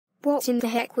What in the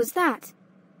heck was that?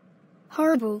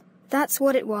 Horrible, that's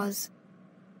what it was.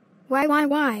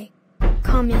 Why?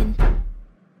 Come in.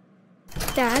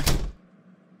 Dad?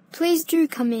 Please do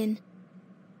come in.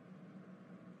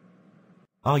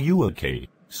 Are you okay,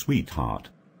 sweetheart?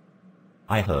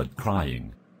 I heard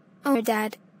crying. Oh,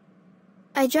 Dad.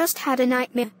 I just had a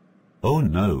nightmare. Oh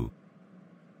no.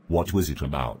 What was it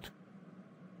about?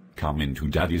 Come into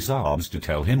Daddy's arms to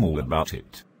tell him all about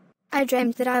it. I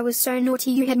dreamt that I was so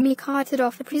naughty you had me carted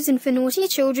off a prison for naughty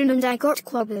children and I got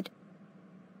clobbered.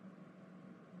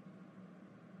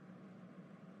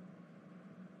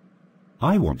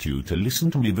 I want you to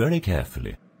listen to me very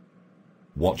carefully.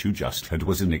 What you just had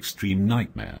was an extreme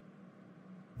nightmare.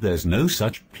 There's no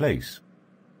such place.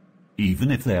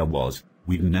 Even if there was,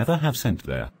 we'd never have sent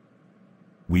there.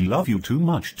 We love you too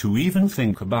much to even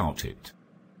think about it.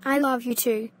 I love you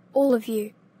too, all of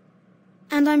you.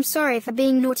 And I'm sorry for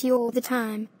being naughty all the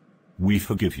time. We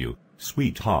forgive you,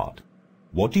 sweetheart.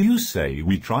 What do you say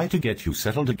we try to get you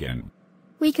settled again?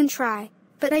 We can try,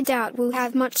 but I doubt we'll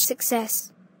have much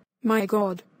success. My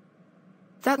God.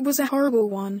 That was a horrible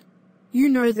one. You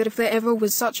know that if there ever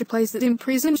was such a place that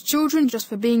imprisoned children just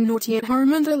for being naughty at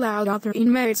home and allowed other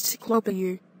inmates to clobber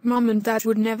you, Mum and Dad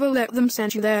would never let them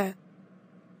send you there.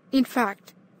 In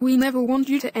fact, we never want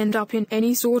you to end up in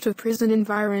any sort of prison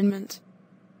environment.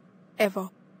 Ever.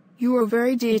 You are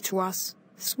very dear to us,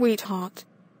 sweetheart.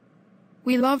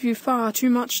 We love you far too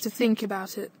much to think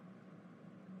about it.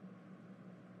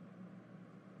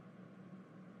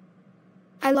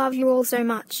 I love you all so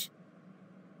much.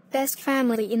 Best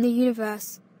family in the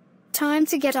universe. Time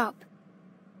to get up.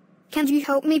 Can you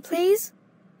help me, please?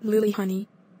 Lily, honey.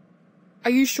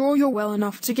 Are you sure you're well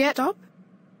enough to get up?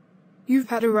 You've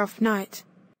had a rough night.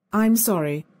 I'm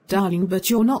sorry, darling, but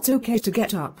you're not okay to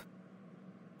get up.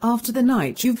 After the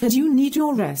night you've had, you need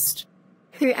your rest.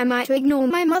 Who am I to ignore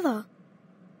my mother?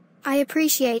 I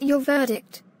appreciate your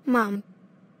verdict, Mum.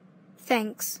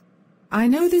 Thanks. I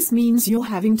know this means you're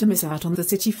having to miss out on the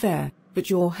city fair, but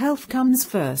your health comes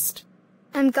first.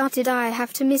 I'm gutted I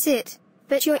have to miss it,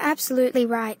 but you're absolutely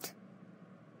right.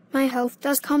 My health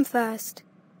does come first.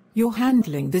 You're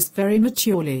handling this very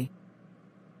maturely.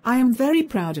 I am very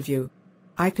proud of you.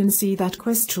 I can see that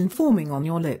question forming on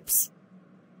your lips.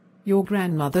 Your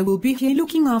grandmother will be here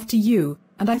looking after you,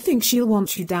 and I think she'll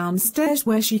want you downstairs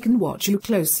where she can watch you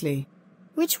closely.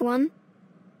 Which one?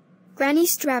 Granny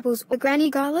Strabbles or Granny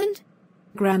Garland?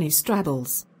 Granny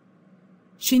Strabbles.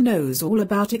 She knows all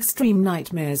about extreme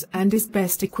nightmares and is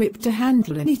best equipped to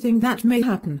handle anything that may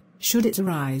happen, should it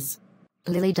arise.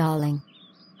 Lily, darling.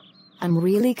 I'm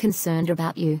really concerned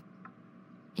about you.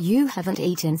 You haven't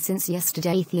eaten since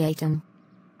yesterday, Theatum.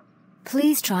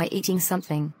 Please try eating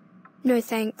something. No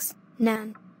thanks,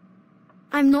 Nan.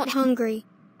 I'm not hungry.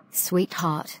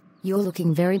 Sweetheart, you're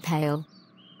looking very pale.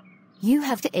 You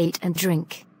have to eat and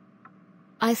drink.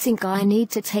 I think I need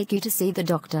to take you to see the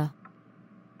doctor.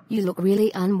 You look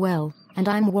really unwell, and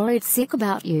I'm worried sick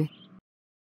about you.